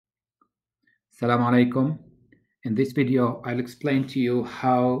Assalamu alaikum. In this video, I'll explain to you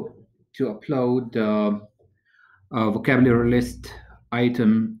how to upload a vocabulary list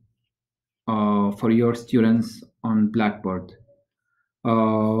item for your students on Blackboard.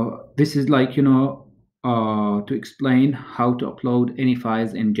 This is to explain how to upload any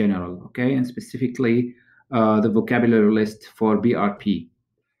files in general, okay, and specifically the vocabulary list for BRP.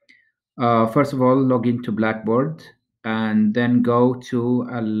 First of all, log into Blackboard and then go to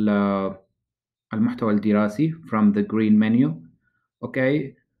المحتوى الدراسي from the green menu.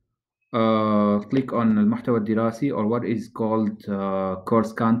 Okay, click on المحتوى الدراسي or what is called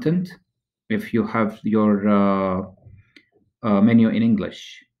course content if you have your menu in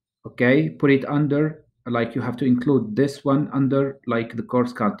English. Okay, put it under, like you have to include this one under like the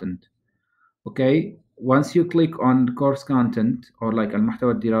course content. Okay, once you click on the course content or like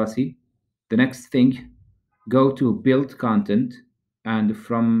المحتوى الدراسي, the next thing, go to build content and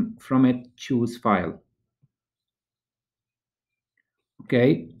from it choose file.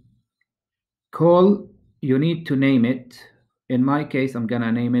 Okay, call, you need to name it. In my case, I'm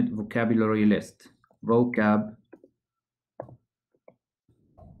gonna name it vocabulary list.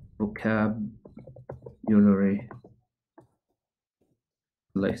 Vocabulary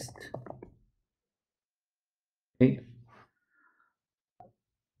list. Okay.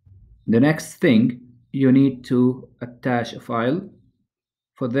 The next thing, you need to attach a file.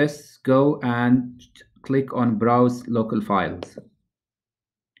 For this, go and click on browse local files.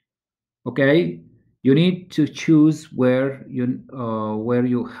 Okay, you need to choose where you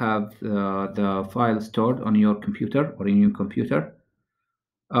have the file stored on your computer or in your computer.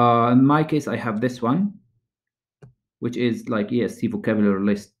 In my case, I have this one, which is like ESC vocabulary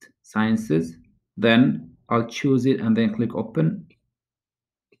list sciences. Then I'll choose it and then click open,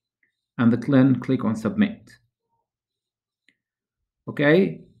 and then click on submit.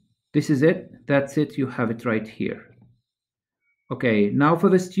 Okay, this is it. That's it. You have it right here. Okay, now for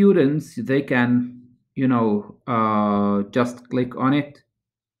the students, they can, just click on it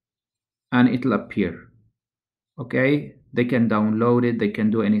and it'll appear. Okay, they can download it, they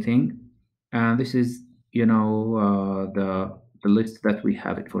can do anything. And this is, the list that we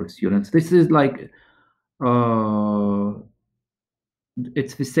have it for students. This is like,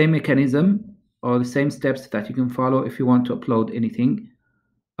 it's the same mechanism or the same steps that you can follow if you want to upload anything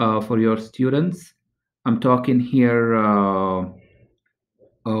for your students. I'm talking here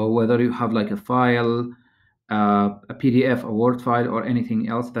whether you have like a file, a PDF, a Word file, or anything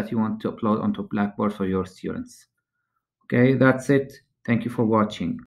else that you want to upload onto Blackboard for your students. Okay, that's it. Thank you for watching.